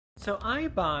So I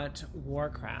bought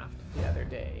Warcraft the other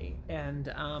day, and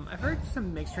I've heard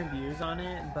some mixed reviews on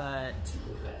it, but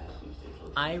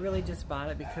I really just bought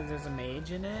it because there's a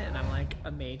mage in it, and I'm like a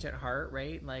mage at heart,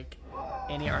 right? Like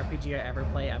any RPG I ever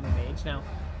play, I'm a mage. Now,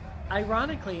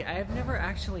 ironically, I've never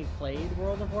actually played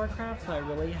World of Warcraft, so I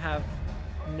really have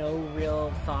no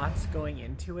real thoughts going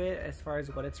into it as far as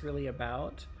what it's really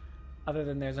about, other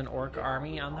than there's an orc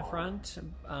army on the front.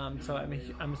 So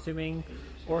I'm assuming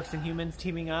orcs and humans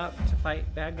teaming up to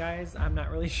fight bad guys. I'm not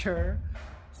really sure.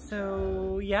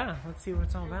 So yeah, let's see what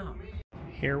it's all about.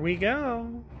 Here we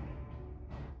go.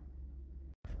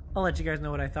 I'll let you guys know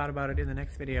what I thought about it in the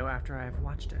next video after I've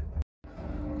watched it.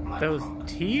 Those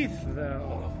teeth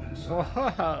though.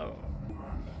 Whoa.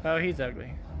 Oh, he's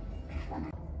ugly.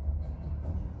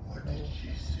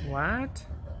 What?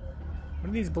 What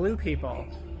are these blue people?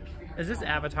 Is this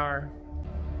Avatar?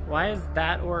 Why is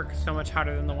that orc so much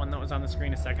harder than the one that was on the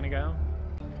screen a second ago?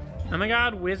 Oh my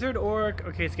god, wizard orc.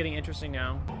 Okay, it's getting interesting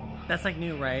now. That's like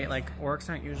new, right? Like orcs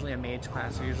aren't usually a mage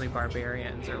class, they're usually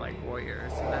barbarians or like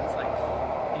warriors. So that's like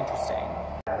interesting.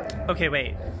 Okay,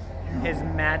 wait. His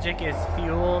magic is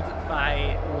fueled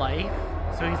by life.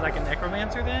 So he's like a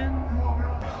necromancer then?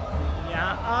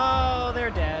 Yeah. Oh,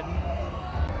 they're dead.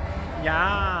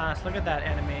 Yes, look at that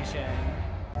animation.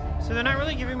 So they're not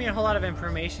really giving me a whole lot of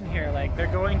information here. Like, they're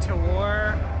going to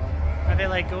war. Are they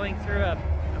like going through a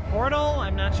portal?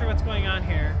 I'm not sure what's going on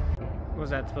here. Was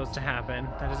that supposed to happen?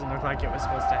 That doesn't look like it was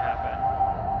supposed to happen.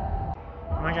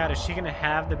 Oh my god, is she gonna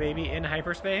have the baby in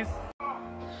hyperspace?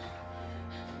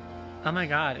 Oh my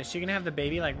god, is she gonna have the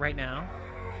baby like right now?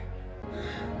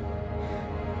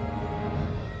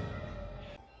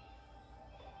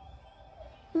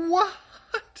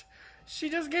 What?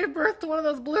 She just gave birth to one of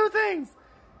those blue things!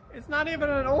 It's not even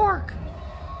an orc!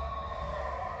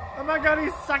 Oh my god,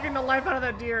 he's sucking the life out of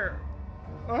that deer!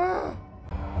 Ugh.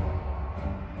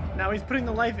 Now he's putting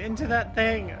the life into that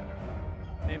thing!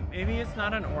 Maybe it's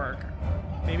not an orc.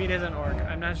 Maybe it is an orc.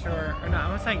 I'm not sure. Or no,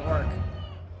 I'm not saying orc.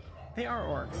 They are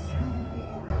orcs.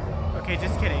 Okay,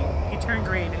 just kidding. He turned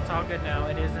green. It's all good now.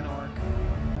 It is an orc.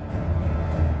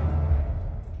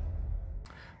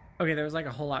 Okay, there was like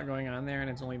a whole lot going on there, and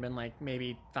it's only been like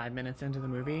maybe 5 minutes into the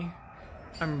movie.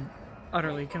 I'm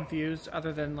utterly confused,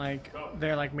 other than like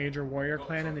they're like major warrior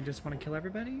clan and they just want to kill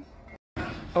everybody.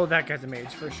 Oh, that guy's a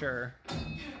mage for sure.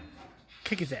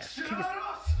 Kick his ass. Kick his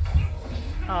ass.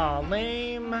 Aw,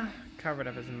 lame. Covered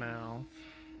up his mouth.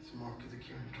 It's a mark of the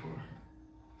Kirin Tor.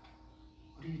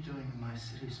 What are you doing in my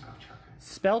city, Spellchucker?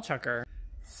 Spellchucker.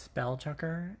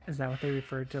 Spellchucker? Is that what they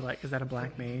referred to? Like, is that a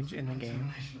black mage in the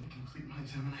game? Complete my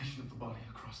examination of the body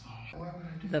across the hall. Why would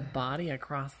I do the body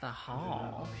across the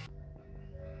hall.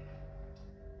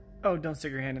 Oh, don't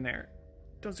stick your hand in there.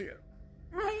 Don't stick it.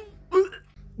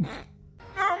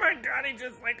 Oh my god, he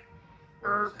just like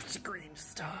screamed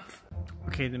stuff.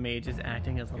 Okay, the mage is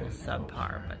acting as a little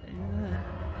subpar, but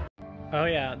oh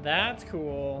yeah, that's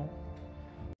cool.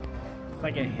 It's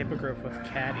like a hippogriff with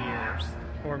cat ears.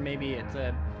 Or maybe it's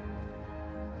a...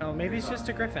 Oh, maybe it's just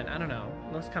a griffin. I don't know.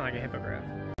 Looks kind of like a hippogriff.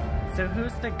 So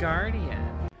who's the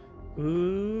guardian?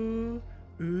 Ooh.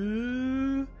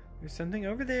 Ooh. There's something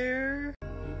over there.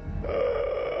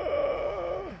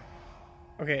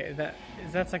 Okay,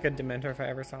 that's like a Dementor if I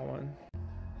ever saw one.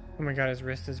 Oh my god, his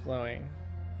wrist is glowing.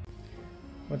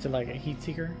 What's it like, a heat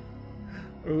seeker?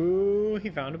 Ooh, he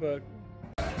found a book.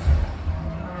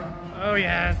 Oh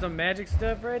yeah, some magic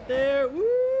stuff right there. Woo!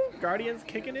 Guardian's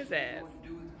kicking his ass.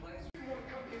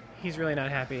 He's really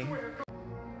not happy.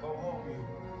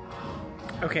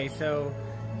 Okay, so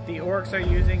the orcs are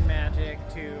using magic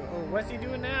to... Oh, what's he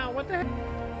doing now? What the heck?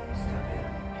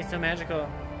 It's so magical.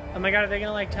 Oh my god, are they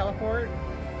gonna like teleport?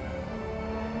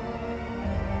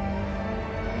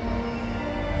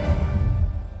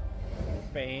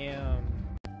 Bam.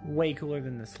 Way cooler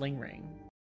than the sling ring.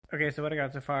 Okay, so what I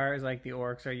got so far is like the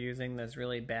orcs are using this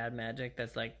really bad magic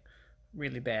that's like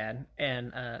really bad,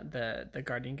 and the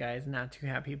guardian guy is not too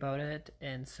happy about it,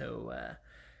 and so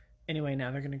anyway,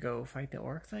 now they're gonna go fight the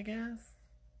orcs, I guess.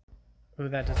 Oh,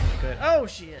 that doesn't look good. Oh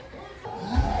shit!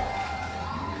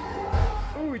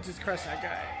 Oh, we just crushed that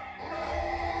guy.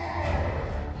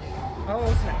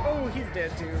 Oh snap! Oh, he's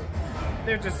dead too.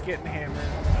 They're just getting hammered.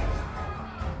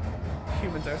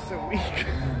 Humans are so weak.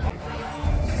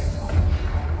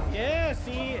 Yeah,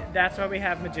 see, that's why we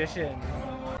have magicians.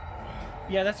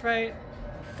 Yeah, that's right.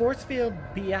 Force field,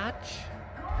 biatch.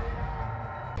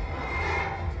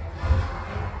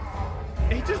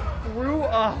 He just threw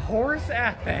a horse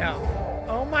at them.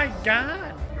 Oh my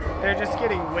god. They're just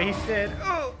getting wasted.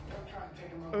 Oh.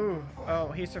 Ooh.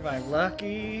 Oh, he survived.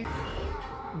 Lucky.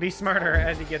 Be smarter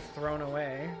as he gets thrown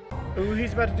away. Ooh,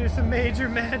 he's about to do some major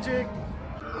magic.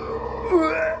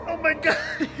 Oh my god,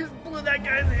 he just blew that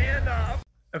guy's hand off.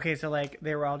 Okay, so like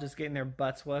they were all just getting their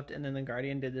butts whooped, and then the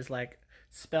Guardian did this like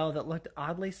spell that looked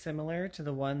oddly similar to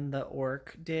the one the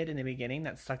orc did in the beginning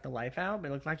that sucked the life out, but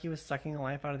it looked like he was sucking the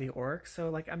life out of the orc. So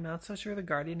like I'm not so sure the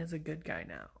Guardian is a good guy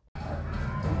now.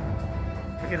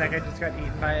 Okay, that guy just got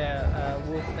eaten by a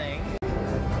wolf thing.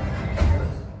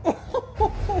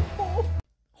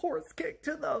 Horse kick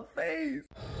to the face.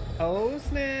 Oh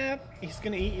snap! He's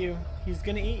gonna eat you. He's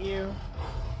gonna eat you.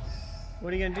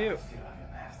 What are you gonna do?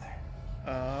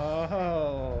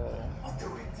 Oh.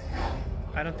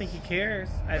 I don't think he cares.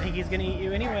 I think he's gonna eat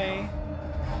you anyway.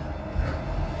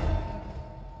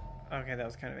 Okay, that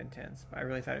was kind of intense. I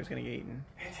really thought he was gonna get eaten.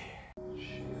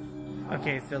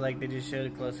 Okay, so like they just showed a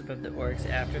close-up of the orcs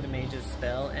after the mage's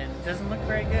spell, and it doesn't look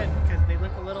very good because they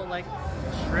look a little like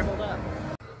shriveled up.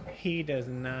 He does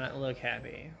not look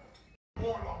happy.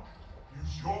 Warlock,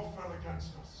 use your spell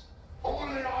against us.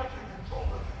 Only I can control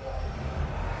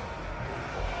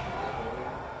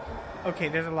it. Okay,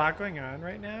 there's a lot going on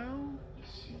right now.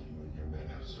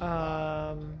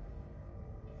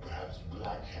 Perhaps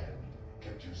Blackhand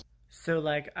kept you. So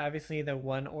like obviously the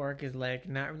one orc is like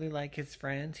not really like his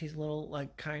friends. He's a little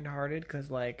like kind-hearted because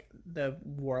like the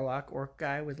warlock orc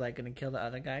guy was like gonna kill the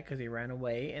other guy because he ran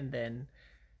away, and then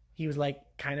he was like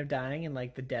kind of dying and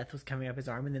like the death was coming up his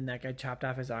arm, and then that guy chopped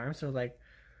off his arm. So like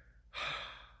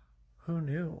who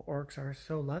knew orcs are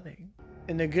so loving?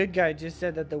 And the good guy just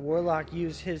said that the warlock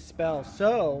used his spell,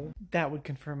 so that would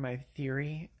confirm my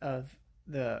theory of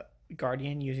the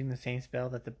Guardian using the same spell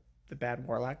that the bad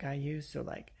warlock guy used. So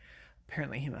like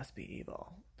apparently he must be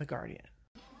evil, the Guardian.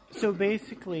 So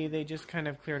basically they just kind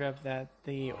of cleared up that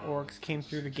the orcs came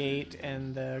through the gate,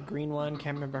 and the green one,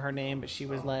 can't remember her name, but she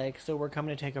was like, so we're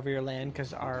coming to take over your land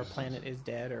because our planet is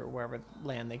dead, or wherever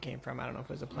land they came from. I don't know if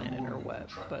it was a planet or what,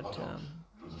 but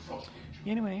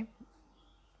anyway,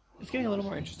 it's getting a little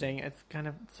more interesting. It's kind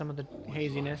of, some of the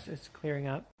haziness is clearing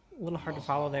up. A little hard to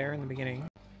follow there in the beginning.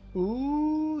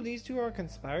 Ooh, these two are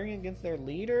conspiring against their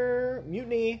leader.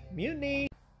 Mutiny! Mutiny!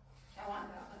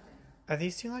 Are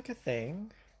these two like a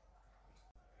thing?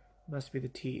 Must be the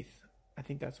teeth. I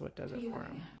think that's what does it for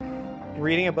him.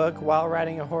 Reading a book while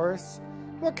riding a horse?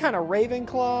 What kind of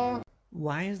Ravenclaw?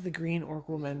 Why is the green orc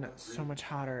woman so much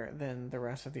hotter than the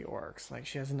rest of the orcs? Like,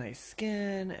 she has a nice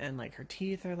skin, and like her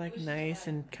teeth are like nice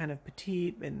and kind of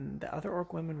petite, and the other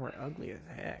orc women were ugly as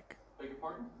heck. Beg your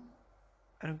pardon?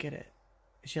 I don't get it.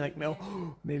 Is she like,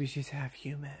 no, maybe she's half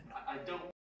human. I don't.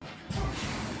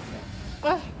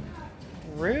 Ah,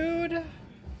 rude.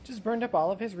 Just burned up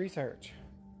all of his research.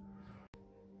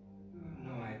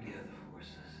 No idea the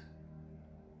forces.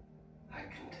 I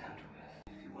contend with.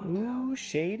 If you want to help. Ooh,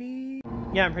 shady.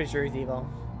 Yeah, I'm pretty sure he's evil.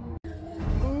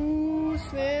 Ooh,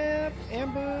 snap.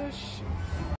 Ambush.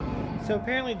 So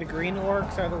apparently the green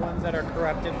orcs are the ones that are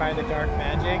corrupted by the dark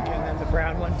magic, and then the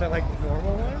brown ones are like the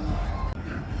normal ones.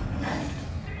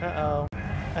 Uh-oh.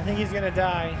 I think he's gonna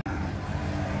die.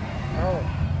 Oh.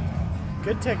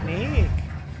 Good technique.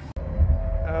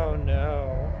 Oh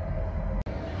no.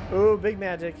 Ooh, big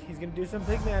magic. He's gonna do some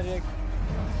big magic.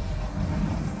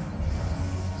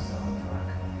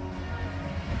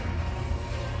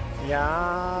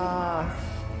 Yes.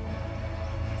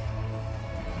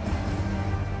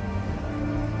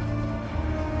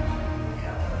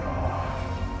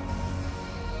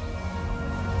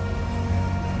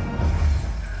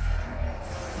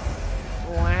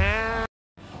 Wow.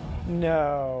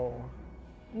 No.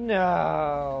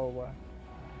 No.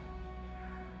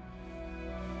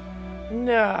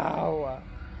 No.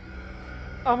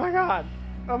 Oh my god.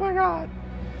 Oh my god.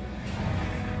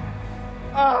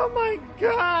 Oh my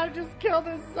god. Just killed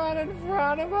his son in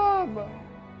front of him.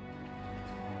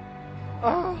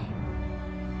 Oh.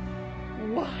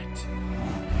 What?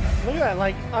 Look at that,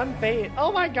 like, unfazed.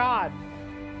 Oh my god.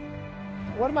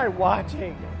 What am I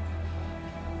watching?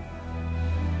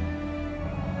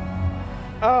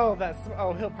 Oh, that's...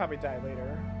 Oh, he'll probably die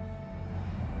later.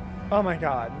 Oh my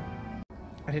god.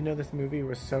 I didn't know this movie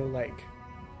was so, like,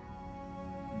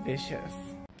 vicious.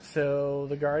 So,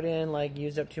 the Guardian, like,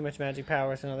 used up too much magic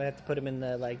power, so now they have to put him in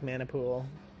the, like, mana pool.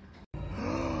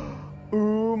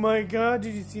 Oh my god,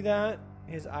 did you see that?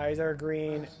 His eyes are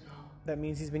green. That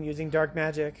means he's been using dark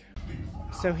magic.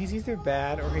 So he's either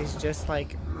bad or he's just,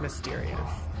 like,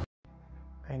 mysterious.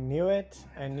 I knew it.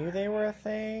 I knew they were a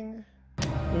thing.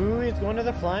 Ooh, he's going to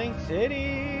the Flying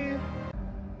City.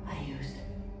 I used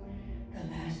the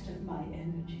last of my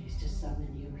energies to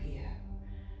summon you here.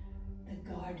 The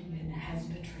Guardian has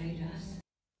betrayed us.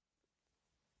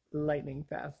 Lightning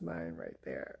fast mind right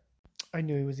there. I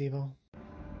knew he was evil.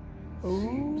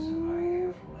 Seems I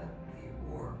have let the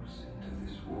orcs into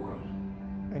this world.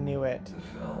 I knew it. The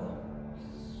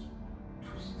fellows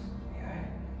twisted the eye.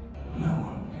 No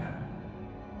one can.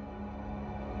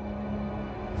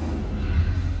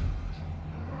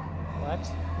 What?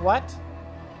 What?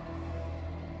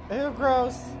 Ew,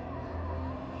 gross.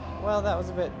 Well, that was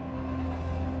a bit...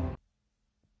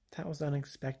 That was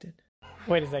unexpected.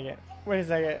 Wait a second. Wait a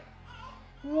second.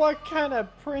 What kind of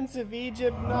Prince of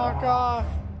Egypt knockoff?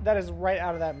 That is right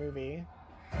out of that movie.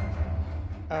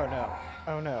 Oh no.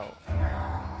 Oh no.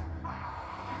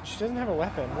 She doesn't have a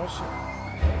weapon. What's she...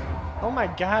 Oh my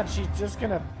god, she's just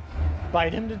gonna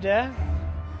bite him to death?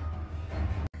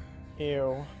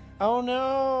 Ew. Oh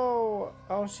no!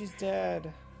 Oh, she's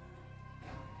dead.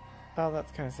 Oh,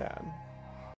 that's kind of sad.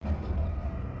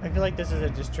 I feel like this is a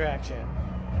distraction.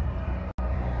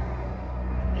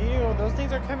 Ew, those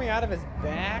things are coming out of his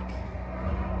back?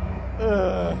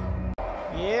 Ugh.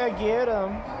 Yeah, get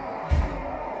him.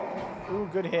 Ooh,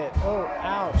 good hit. Oh,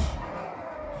 ouch.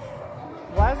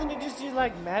 Why doesn't he just use,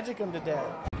 like, magic him to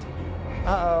death?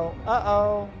 Uh-oh.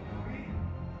 Uh-oh.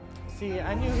 See,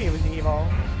 I knew he was evil.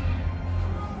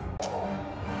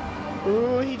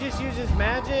 Ooh, he just used his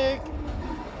magic.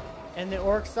 And the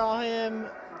orcs saw him.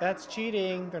 That's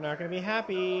cheating. They're not going to be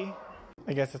happy.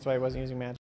 I guess that's why he wasn't using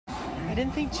magic. I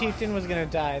didn't think Chieftain was going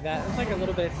to die. That was, like, a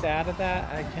little bit sad at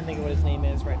that. I can't think of what his name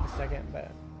is right this second,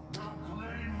 but...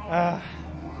 that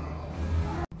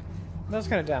was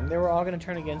kind of dumb. They were all going to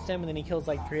turn against him, and then he kills,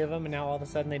 like, 3 of them, and now all of a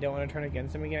sudden they don't want to turn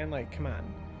against him again? Like, come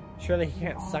on. Surely he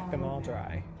can't suck them all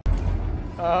dry.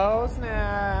 Oh,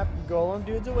 snap. Golem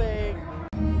dude's awake.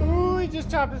 Ooh, he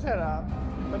just chopped his head off.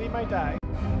 But he might die.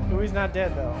 Ooh, he's not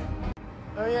dead, though.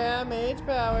 Oh, yeah, mage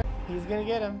power. He's gonna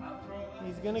get him.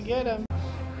 He's gonna get him.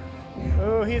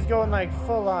 Ooh, he's going, like,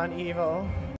 full-on evil.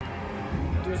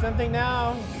 Do something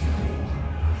now.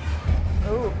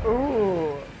 Ooh,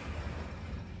 ooh.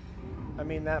 I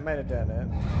mean, that might have done it.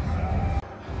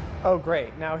 Oh,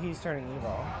 great. Now he's turning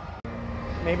evil.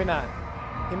 Maybe not.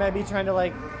 He might be trying to,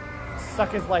 like,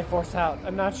 suck his life force out.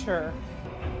 I'm not sure.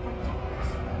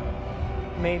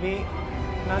 Maybe.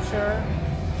 Not sure.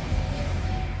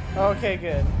 Okay,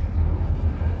 good.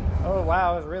 Oh,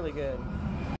 wow. It was really good.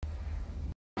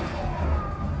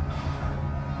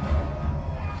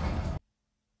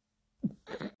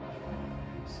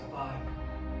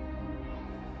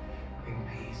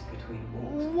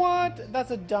 What?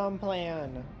 That's a dumb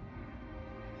plan.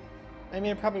 I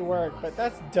mean, it probably worked, but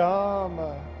that's dumb.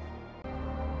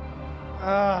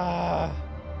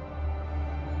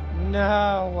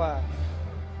 No.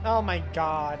 Oh my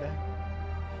god.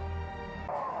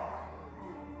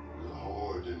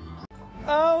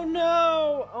 Oh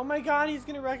no! Oh my god, he's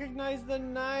gonna recognize the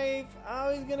knife.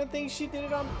 Oh, he's gonna think she did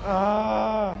it on...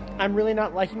 I'm really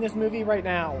not liking this movie right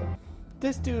now.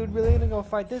 This dude really gonna go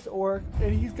fight this orc,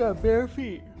 and he's got bare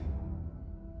feet.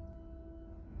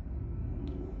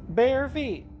 Bare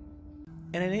feet.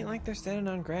 And it ain't like they're standing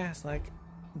on grass, like,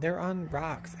 they're on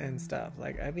rocks and stuff.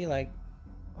 Like, I'd be like,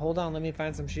 hold on, let me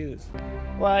find some shoes.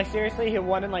 Well, like, seriously, he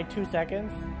won in like 2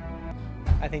 seconds?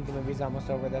 I think the movie's almost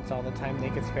over. That's all the time they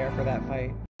could spare for that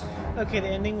fight. Okay, the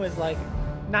ending was, like,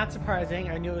 not surprising.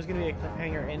 I knew it was gonna be a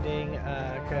cliffhanger ending,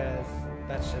 because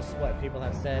that's just what people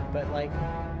have said, but, like...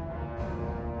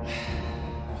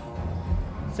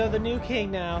 So the new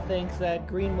king now thinks that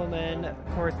Green Woman,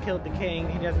 of course, killed the king.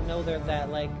 He doesn't know that,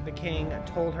 like, the king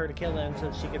told her to kill him so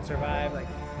that she could survive. Like,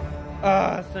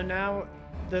 so now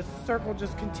the circle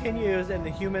just continues, and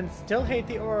the humans still hate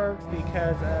the orcs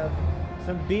because of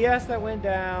some BS that went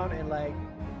down, and, like,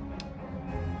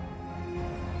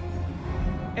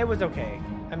 it was okay.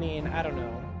 I mean, I don't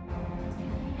know.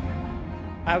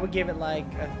 I would give it, like,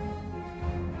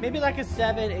 maybe like a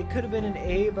 7. It could have been an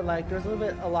 8, but, like, there's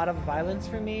a lot of violence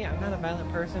for me. I'm not a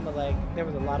violent person, but, like, there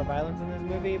was a lot of violence in this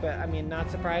movie. But I mean,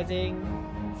 not surprising.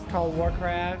 It's called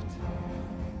Warcraft.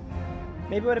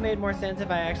 Maybe it would have made more sense if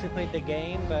I actually played the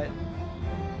game, but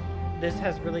this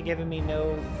has really given me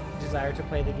no desire to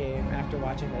play the game after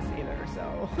watching this either.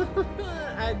 So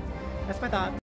that's my thoughts.